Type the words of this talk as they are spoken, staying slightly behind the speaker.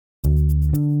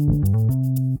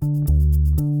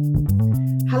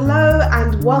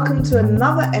welcome to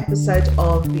another episode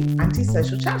of the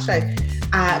Antisocial Chat Show.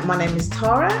 My name is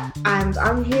Tara and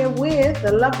I'm here with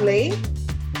the lovely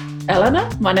Eleanor.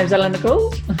 My name's Eleanor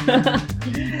Gould.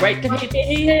 Great to be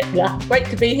here. Yeah. Great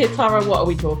to be here, Tara. What are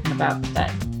we talking about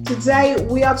today? Today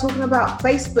we are talking about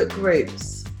Facebook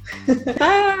groups.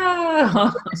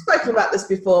 Ah. We've spoken about this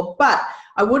before, but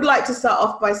I would like to start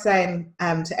off by saying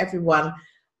to everyone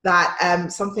that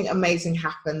something amazing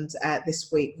happened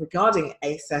this week regarding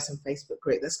a certain Facebook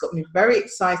group that's got me very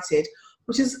excited,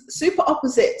 which is super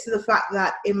opposite to the fact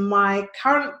that in my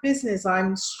current business,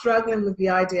 I'm struggling with the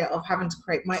idea of having to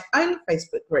create my own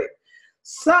Facebook group.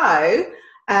 So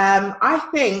I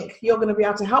think you're going to be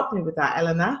able to help me with that,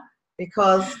 Eleanor,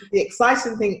 because the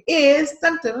exciting thing is,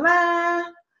 dun, dun,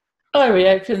 dun, I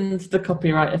reopened the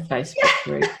Copywriter Facebook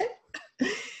group.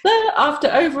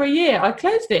 After over a year, I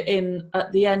closed it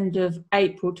at the end of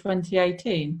April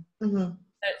 2018. Mm-hmm. So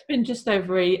it's been just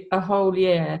over a whole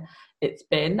year it's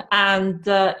been. And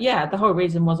the whole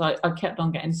reason was I kept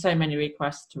on getting so many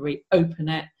requests to reopen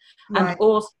it. Right. And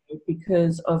also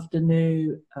because of the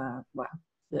new,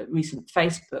 the recent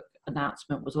Facebook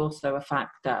announcement was also a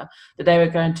factor that they were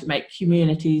going to make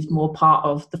communities more part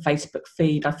of the Facebook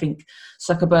feed. I think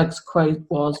Zuckerberg's quote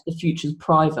was "the future's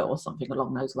private" or something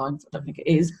along those lines. I don't think it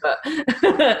is, but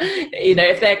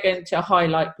if they're going to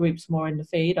highlight groups more in the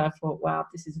feed, I thought, wow,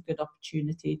 this is a good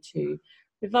opportunity to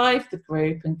revive the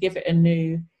group and give it a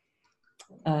new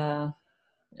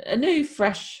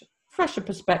fresher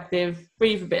perspective,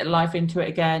 breathe a bit of life into it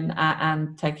again,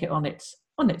 and take it on its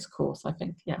course, I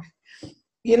think. Yeah.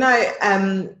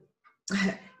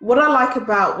 What I like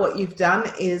about what you've done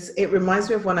is it reminds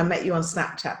me of when I met you on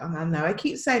Snapchat. And I know I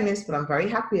keep saying this, but I'm very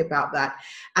happy about that.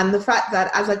 And the fact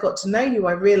that as I got to know you,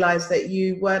 I realized that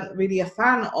you weren't really a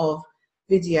fan of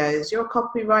videos. You're a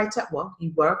copywriter. Well,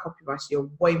 you were a copywriter. You're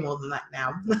way more than that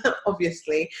now,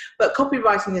 obviously. But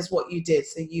copywriting is what you did.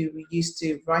 So you were used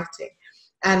to writing.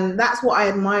 And that's what I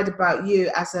admired about you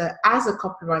as a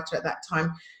copywriter at that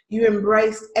time. You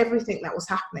embraced everything that was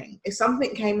happening. If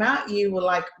something came out, you were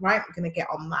like, right, we're going to get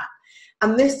on that.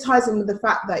 And this ties in with the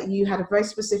fact that you had a very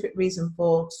specific reason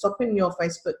for stopping your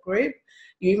Facebook group.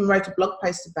 You even wrote a blog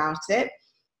post about it.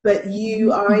 But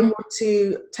you are able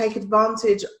to take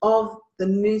advantage of the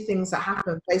new things that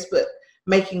happen. Facebook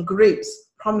making groups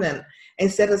prominent.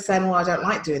 Instead of saying, well, I don't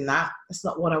like doing that. That's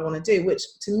not what I want to do, which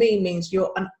to me means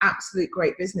you're an absolute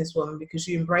great businesswoman because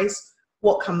you embrace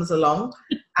what comes along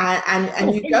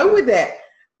and you go with it.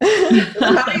 It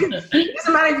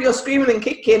doesn't matter if you're screaming and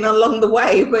kicking along the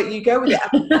way, but you go with it.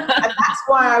 And that's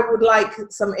why I would like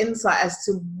some insight as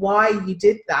to why you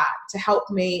did that to help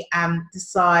me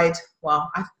decide. Well,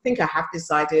 I think I have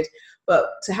decided, but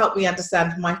to help me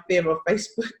understand my fear of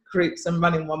Facebook groups and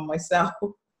running one myself.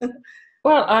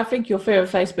 Well, I think your fear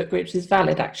of Facebook groups is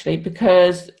valid, actually,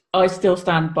 because I still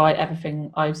stand by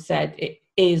everything I've said. It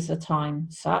is a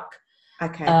time suck.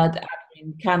 Okay. The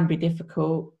admin can be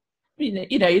difficult.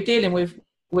 You're dealing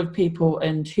with people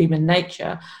and human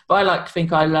nature. But I like to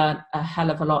think I learned a hell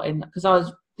of a lot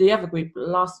because the other group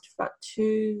lasted for about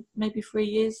 2, maybe 3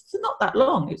 years. It's not that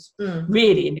long. It's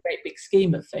really in the great big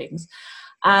scheme of things.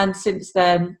 And since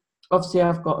then, obviously,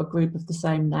 I've got a group of the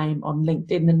same name on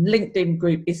LinkedIn, and LinkedIn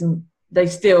group isn't.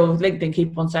 LinkedIn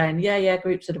keep on saying, yeah,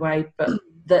 groups are the way, but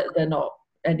they're not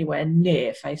anywhere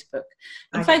near Facebook.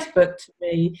 And Okay. Facebook to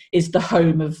me is the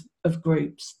home of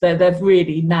groups. They've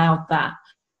really nailed that.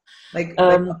 They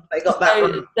got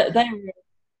that right. They were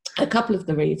a couple of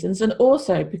the reasons, and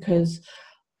also because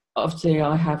obviously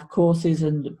I have courses,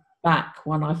 and back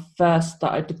when I first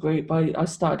started the group, I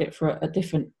started it for a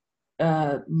different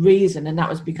reason, and that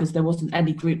was because there wasn't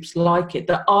any groups like it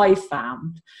that I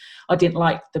found. I didn't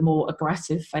like the more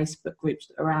aggressive Facebook groups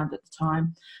that were around at the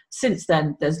time. Since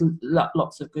then, there's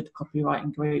lots of good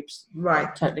copywriting groups. Right.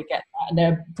 I totally get that, and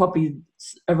they're probably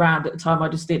around at the time. I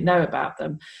just didn't know about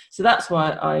them. So that's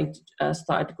why I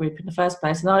started the group in the first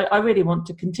place, and I really want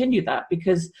to continue that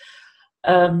because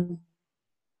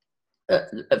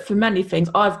for many things,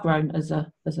 I've grown as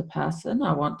a person.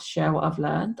 I want to share what I've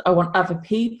learned. I want other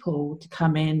people to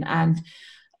come in and,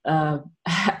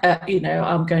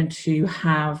 I'm going to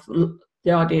have,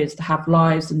 the idea is to have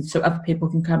lives, and so other people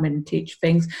can come in and teach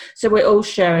things. So we're all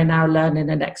sharing our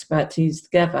learning and expertise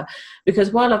together.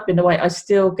 Because while I've been away, I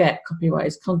still get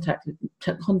copywriters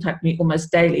contact me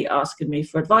almost daily asking me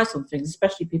for advice on things,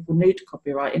 especially people new to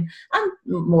copywriting and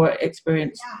more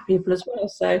experienced people as well.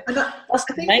 So that's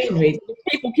the main reason. If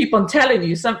people keep on telling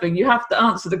you something, you have to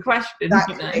answer the question.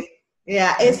 Exactly.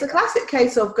 Yeah, it's the classic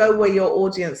case of go where your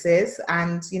audience is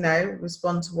and,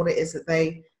 respond to what it is that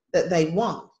they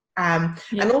want.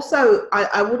 And also,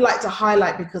 I would like to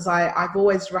highlight, because I've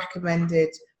always recommended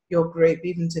your group,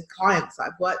 even to clients that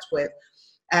I've worked with.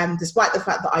 Despite the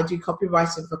fact that I do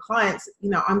copywriting for clients,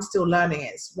 I'm still learning.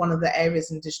 It's one of the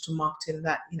areas in digital marketing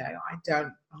that, I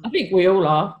don't. I think we all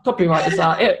are. Copywriters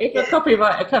are. If a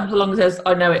copywriter comes along and says,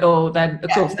 I know it all, then of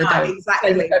course they don't.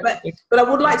 Exactly. But I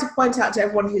would like to point out to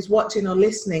everyone who's watching or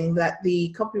listening that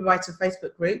the Copywriter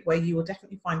Facebook group, where you will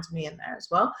definitely find me in there as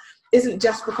well, isn't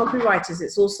just for copywriters.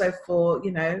 It's also for,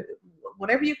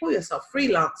 whatever you call yourself,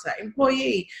 freelancer,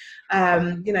 employee,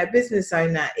 business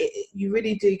owner. You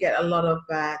really do get a lot of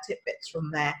tidbits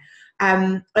from there.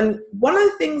 And one of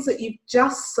the things that you've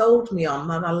just sold me on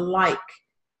that I like,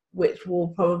 which will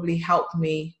probably help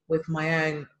me with my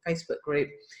own Facebook group,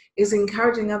 is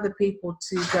encouraging other people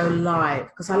to go live,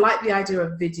 because I like the idea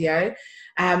of video.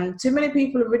 Too many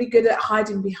people are really good at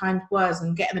hiding behind words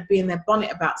and getting a bee in their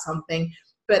bonnet about something,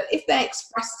 but if they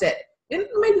expressed it,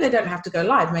 maybe they don't have to go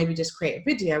live, maybe just create a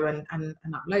video and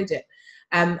upload it.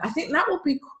 I think that will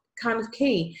be kind of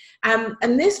key.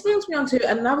 And this brings me on to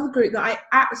another group that I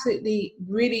absolutely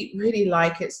really, really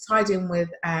like. It's tied in with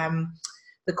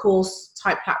the course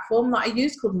type platform that I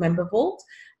use called Member Vault.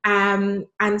 And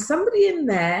somebody in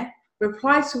there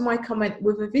replied to my comment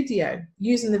with a video,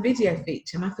 using the video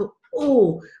feature. And I thought,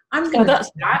 I'm going to do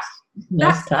that.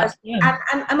 That's yeah.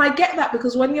 And I get that,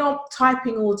 because when you're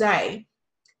typing all day,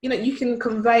 you can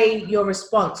convey your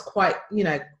response quite,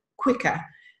 quicker.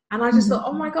 And I just thought,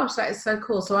 oh my gosh, that is so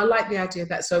cool. So I like the idea of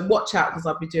that. So watch out, because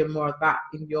I'll be doing more of that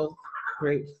in your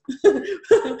group.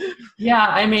 Yeah,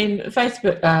 I mean,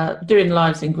 Facebook, doing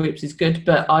lives in groups is good,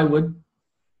 but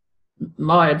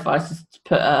my advice is to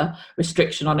put a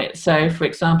restriction on it. So, for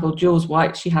example, Jules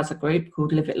White, she has a group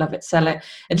called Live It, Love It, Sell It.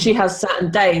 And she has certain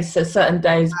days. So certain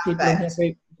days, people in her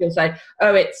group will say,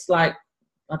 it's like,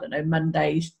 I don't know,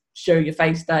 Monday, show your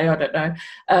face day, I don't know.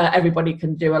 Everybody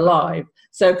can do a live.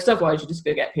 So, because otherwise you're just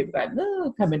going to get people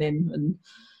going, coming in. And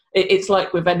it's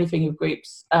like with anything with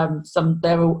groups,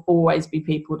 there will always be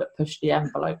people that push the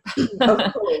envelope.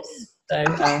 Of course.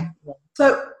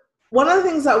 So one of the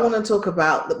things that I want to talk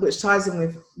about, which ties in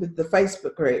with the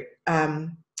Facebook group,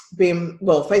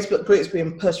 Facebook groups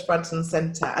being pushed front and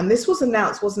center. And this was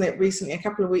announced, wasn't it, recently, a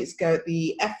couple of weeks ago, at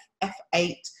the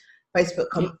F8 Facebook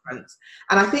conference.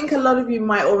 And I think a lot of you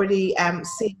might already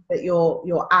see that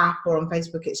your app or on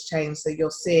Facebook it's changed. So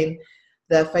you're seeing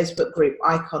the Facebook group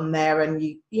icon there, and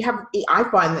I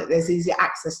find that there's easier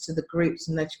access to the groups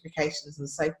and notifications and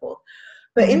so forth.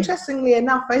 But interestingly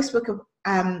enough, Facebook,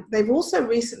 they've also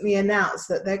recently announced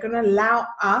that they're going to allow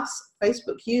us,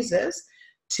 Facebook users,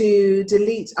 to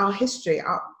delete our history,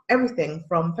 everything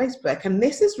from Facebook. And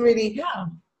this is really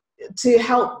to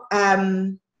help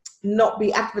not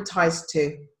be advertised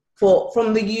to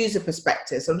from the user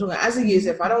perspective. So I'm talking as a user,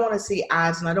 if I don't want to see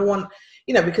ads, and I don't want,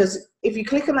 because if you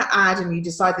click on an ad and you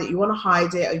decide that you want to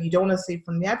hide it, or you don't want to see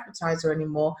from the advertiser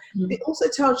anymore, it also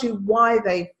tells you why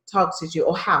they've targeted you,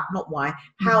 or how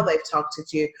they've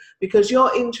targeted you, because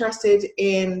you're interested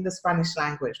in the Spanish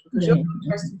language, because you're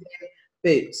interested in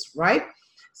boots, right?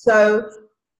 So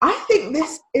I think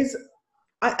this is,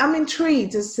 I'm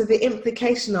intrigued as to the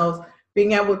implication of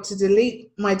being able to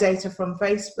delete my data from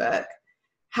Facebook,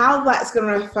 how that's going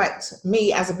to affect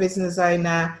me as a business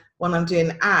owner when I'm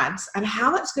doing ads, and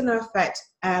how that's going to affect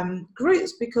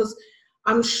groups, because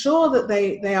I'm sure that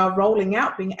they are rolling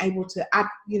out being able to add,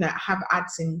 have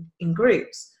ads in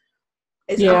groups.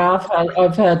 I've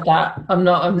heard that. I'm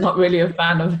not really a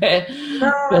fan of it.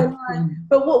 No,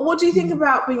 but what do you think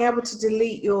about being able to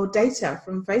delete your data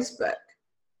from Facebook?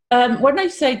 When I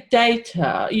say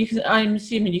data, I'm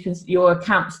assuming your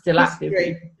account's still active.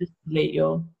 You can just delete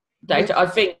your data. I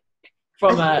think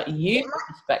from a user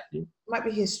perspective, it might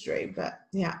be history, but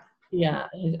yeah. Yeah,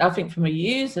 I think from a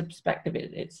user perspective,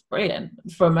 it's brilliant.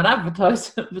 From an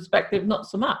advertiser perspective, not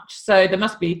so much. So there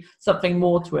must be something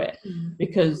more to it,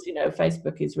 because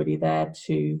Facebook is really there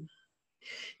to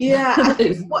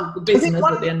the business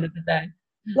at the end of the day.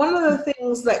 One of the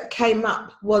things that came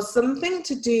up was something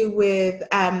to do with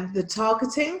the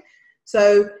targeting.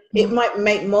 So it might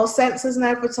make more sense as an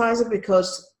advertiser,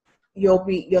 because your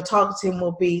targeting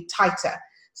will be tighter.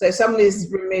 So if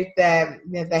somebody's removed their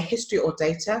history or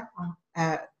data,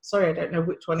 sorry, I don't know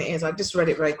which one it is. I just read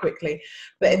it very quickly.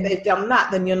 But if they've done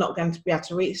that, then you're not going to be able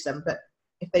to reach them. But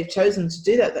if they've chosen to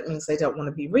do that, that means they don't want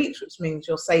to be reached, which means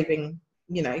you're saving,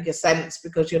 your cents,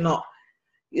 because you're not,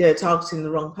 targeting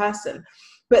the wrong person.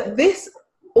 But this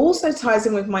also ties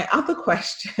in with my other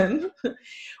question,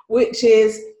 which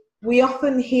is, we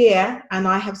often hear, and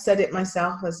I have said it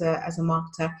myself as a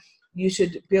marketer, you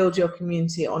should build your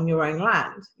community on your own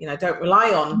land. Don't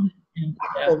rely on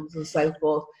platforms and so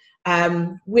forth.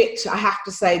 which I have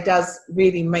to say does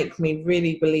really make me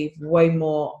really believe way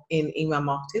more in email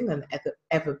marketing than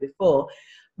ever before.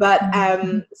 But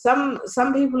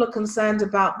some people are concerned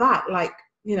about that. Like,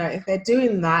 you know, if they're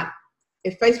doing that,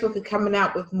 if Facebook are coming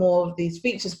out with more of these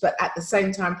features, but at the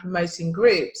same time promoting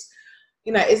groups,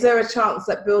 you know, is there a chance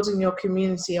that building your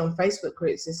community on Facebook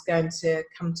groups is going to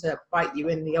come to bite you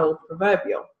in the old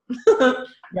proverbial?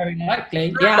 Very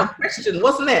likely, yeah. Question,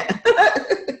 wasn't it?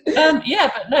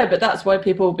 But that's why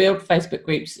people build Facebook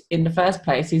groups in the first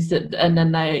place, is that, and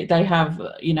then they have,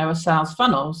 you know, a sales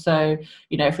funnel. So,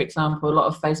 you know, for example, a lot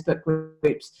of Facebook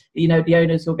groups, you know, the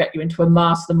owners will get you into a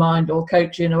mastermind or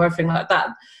coaching or everything like that.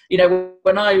 You know,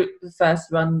 when I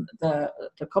first run the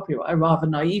copywriter, rather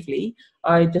naively,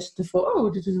 I just thought,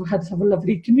 oh, we had to have a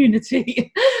lovely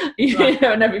community, you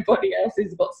know, and everybody else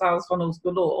has got sales funnels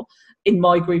galore in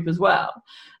my group as well.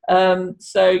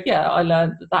 So yeah, I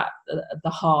learned that the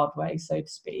hard way, so to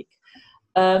speak.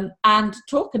 And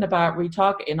talking about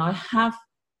retargeting,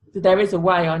 there is a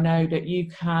way I know that you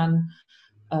can,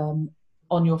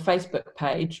 on your Facebook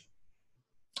page,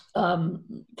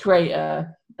 create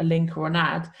a link or an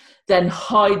ad, then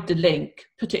hide the link,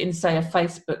 put it in, say, a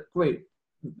Facebook group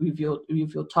with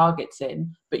your targets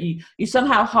in, but you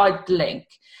somehow hide the link,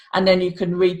 and then you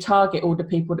can retarget all the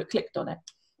people that clicked on it,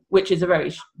 which is a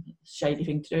very shady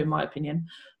thing to do, in my opinion.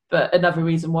 But another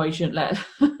reason why you shouldn't let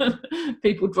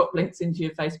people drop links into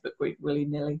your Facebook group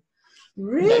willy-nilly.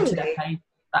 Really? You know,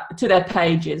 to their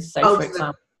pages, say, for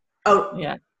example.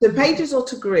 Yeah. To pages or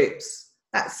to groups?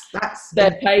 That's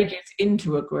their pages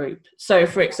into a group. So,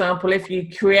 for example, if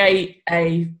you create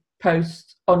a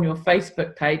post on your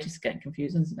Facebook page, it's getting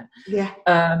confusing, isn't it? Yeah.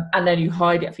 And then you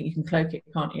hide it. I think you can cloak it,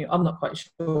 can't you? I'm not quite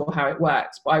sure how it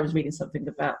works, but I was reading something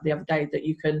about the other day that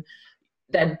you can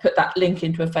then put that link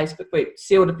into a Facebook group,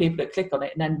 see all the people that click on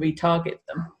it, and then retarget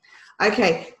them.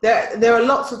 Okay, there are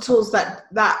lots of tools that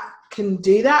can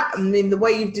do that. I mean, the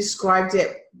way you've described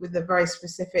it with a very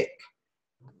specific,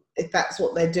 if that's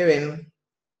what they're doing.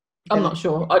 I'm not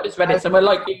sure. I just read it somewhere.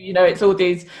 Like, you know, it's all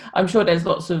these. I'm sure there's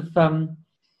lots of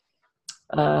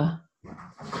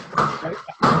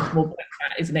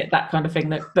isn't it, that kind of thing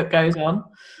that goes on,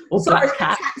 or sorry, black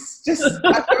cat. Just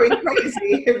going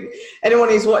crazy. Anyone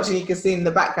who's watching, you can see in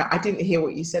the background. I didn't hear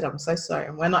what you said. I'm so sorry,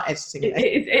 and we're not editing it.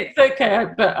 It's okay,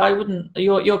 but I wouldn't.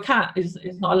 Your cat is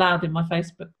not allowed in my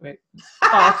Facebook group.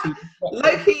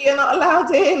 Loki, you're not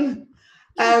allowed in.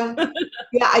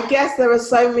 Yeah, I guess there are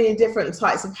so many different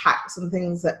types of hacks and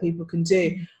things that people can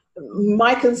do.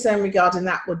 My concern regarding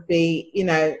that would be, you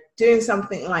know, doing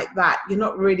something like that, you're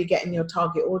not really getting your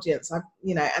target audience.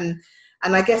 You know, and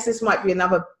I guess this might be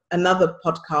another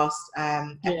podcast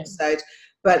episode.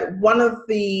 But one of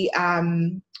the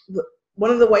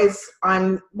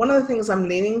things I'm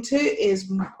leaning to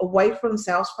is away from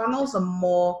sales funnels and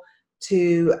more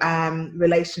to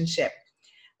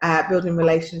building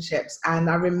relationships. And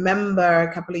I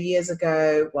remember a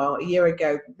year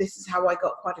ago, this is how I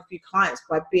got quite a few clients,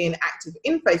 by being active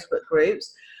in Facebook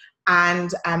groups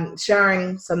and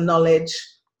sharing some knowledge.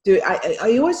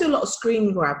 I always do a lot of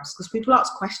screen grabs because people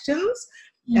ask questions,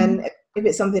 and if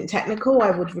it's something technical, I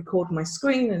would record my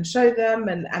screen and show them,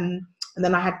 and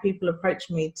then I had people approach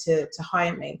me to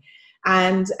hire me.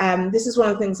 And this is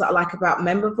one of the things that I like about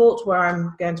Member Vault, where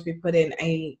I'm going to be putting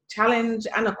a challenge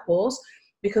and a course,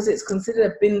 because it's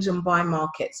considered a binge and buy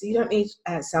market. So you don't need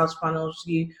sales funnels.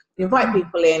 You invite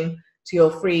people in to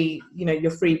your free,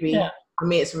 your freebie. Yeah. For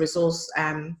me, it's a resource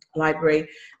library.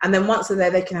 And then once they're there,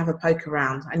 they can have a poke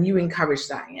around, and you encourage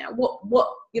that. Yeah,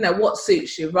 what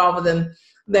suits you, rather than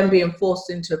them being forced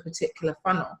into a particular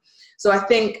funnel. So I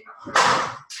think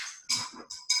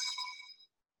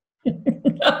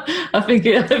I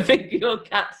think your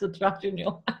cats are trashing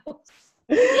your house.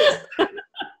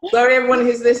 Sorry, everyone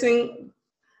who's listening.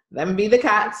 Them be the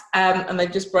cats, and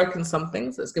they've just broken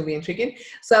something, so it's going to be intriguing.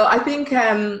 So I think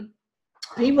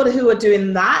people who are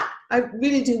doing that, I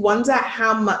really do wonder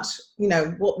how much,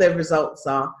 what their results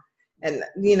are, and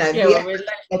they're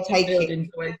taking.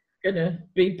 It's going to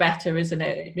be better, isn't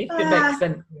it? It makes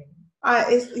sense.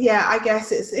 I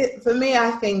guess it's for me.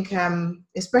 I think,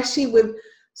 especially with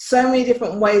so many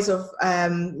different ways of,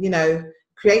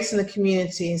 creating a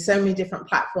community in so many different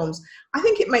platforms, I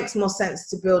think it makes more sense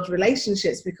to build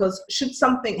relationships, because should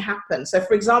something happen, so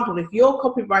for example, if your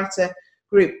copywriter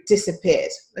group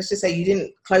disappeared, let's just say you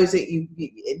didn't close it, you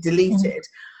deleted,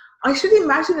 I should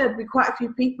imagine there'd be quite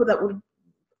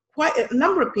a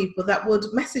number of people that would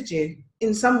message you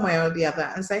in some way or the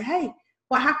other and say, hey,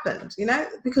 what happened?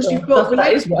 Because you built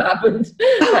relationships.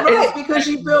 Right, because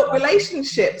you built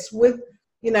relationships with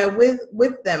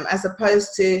them, as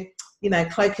opposed to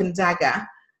cloak and dagger,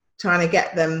 trying to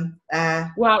get them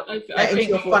well, I into think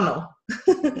your funnel.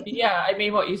 Yeah, I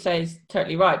mean, what you say is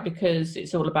totally right, because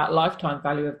it's all about lifetime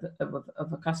value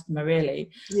of a customer,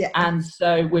 really. Yeah. And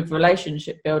so with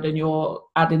relationship building, you're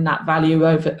adding that value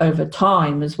over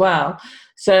time as well.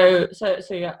 So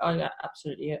yeah, I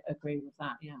absolutely agree with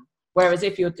that. Yeah. Whereas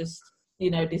if you're just,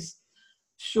 this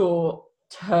short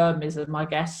termism, I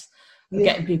guess,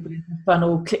 getting people in the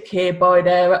funnel, click here, buy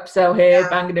there, upsell here,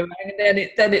 bang, and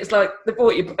then it's like they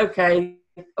bought you. Okay,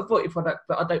 I bought your product,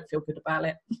 but I don't feel good about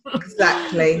it.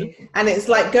 Exactly. And it's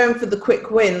like going for the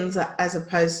quick wins as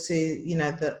opposed to,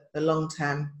 the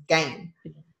long-term gain.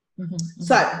 Mm-hmm.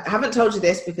 So I haven't told you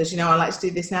this because, I like to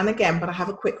do this now and again, but I have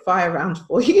a quick fire round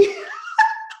for you.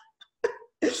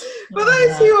 For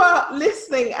those who are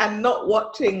listening and not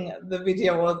watching the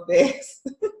video of this,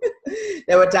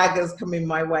 there were daggers coming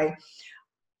my way.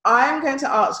 I'm going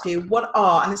to ask you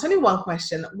and it's only one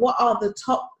question, what are the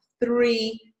top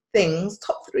three things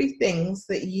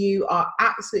that you are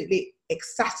absolutely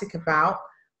ecstatic about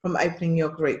from opening your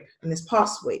group in this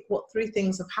past week? What three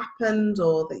things have happened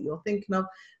or that you're thinking of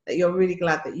that you're really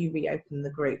glad that you reopened the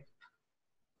group?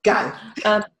 Go.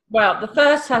 Well, the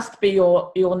first has to be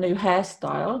your new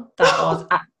hairstyle. That was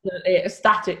absolutely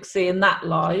ecstatic seeing that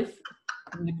live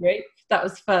in the group. That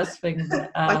was the first thing.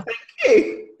 Thank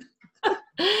you.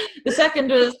 The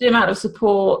second was the amount of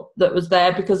support that was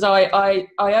there, because I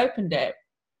opened it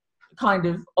kind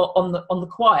of on the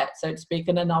quiet, so to speak,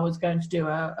 and then I was going to do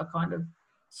a kind of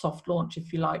soft launch,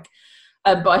 if you like,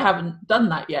 but I haven't done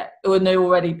that yet, and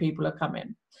already people are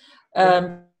coming.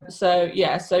 So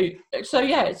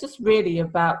it's just really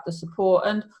about the support,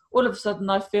 and all of a sudden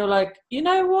I feel like,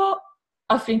 what,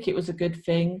 I think it was a good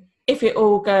thing. If it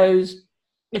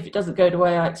doesn't go the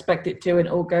way I expect it to, and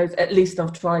it all goes, at least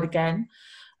I've tried again,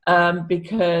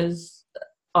 because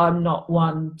I'm not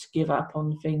one to give up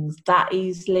on things that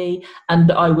easily,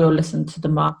 and I will listen to the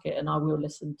market, and I will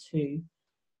listen to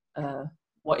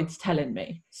what it's telling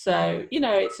me. So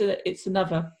it's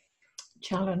another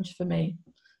challenge for me.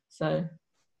 So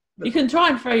you can try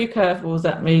and throw your curveballs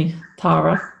at me,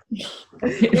 Tara.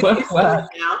 It won't work.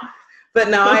 But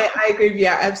no, I agree with you.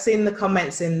 I've seen the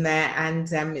comments in there,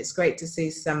 and it's great to see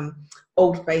some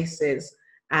old faces.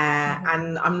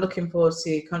 And I'm looking forward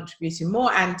to contributing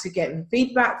more and to getting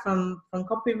feedback from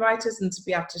copywriters, and to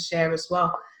be able to share as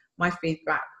well my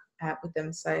feedback with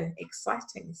them. So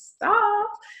exciting stuff.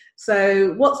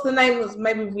 So what's the name?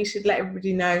 Maybe we should let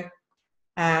everybody know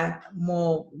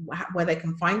more where they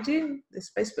can find you, this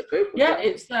Facebook group. Yeah,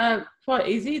 it's quite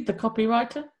easy. The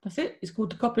Copywriter, that's it. It's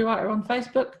called The Copywriter on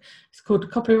Facebook. It's called The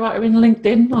Copywriter in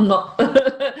LinkedIn. I'm not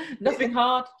nothing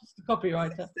hard, just The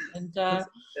Copywriter, and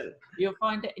you'll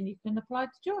find it, and you can apply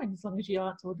to join as long as you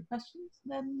answer all the questions.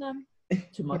 Then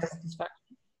to my satisfaction.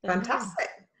 Fantastic.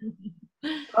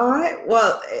 All right,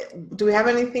 well, do we have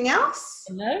anything else?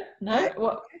 No.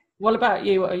 What about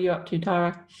you? What are you up to,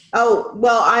 Tara? I'm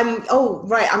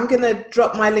going to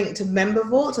drop my link to Member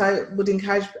Vault. I would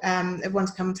encourage everyone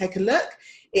to come and take a look.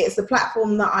 It's the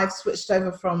platform that I've switched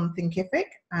over from Thinkific.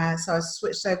 So I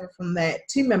switched over from there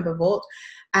to Member Vault,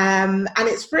 and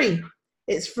it's free.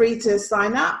 It's free to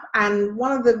sign up. And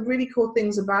one of the really cool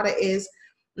things about it is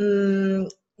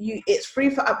it's free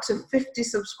for up to 50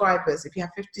 subscribers, if you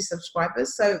have 50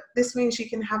 subscribers. So this means you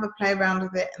can have a play around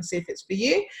with it and see if it's for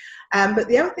you. But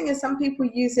the other thing is, some people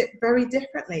use it very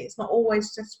differently. It's not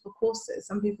always just for courses.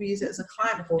 Some people use it as a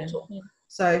client portal. Yeah.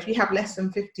 So if you have less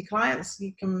than 50 clients,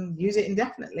 you can use it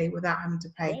indefinitely without having to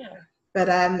pay. Yeah. But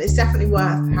it's definitely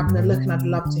worth having a look, and I'd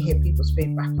love to hear people's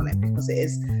feedback on it, because it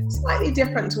is slightly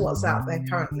different to what's out there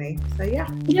currently. So yeah.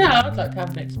 Yeah, I'd like to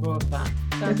have an explore of that.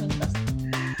 Sounds interesting.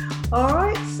 All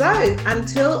right, so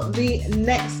until the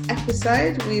next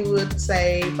episode, we would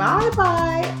say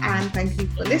bye-bye, and thank you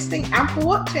for listening and for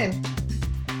watching.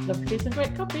 Love to do some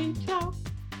great copy. Ciao.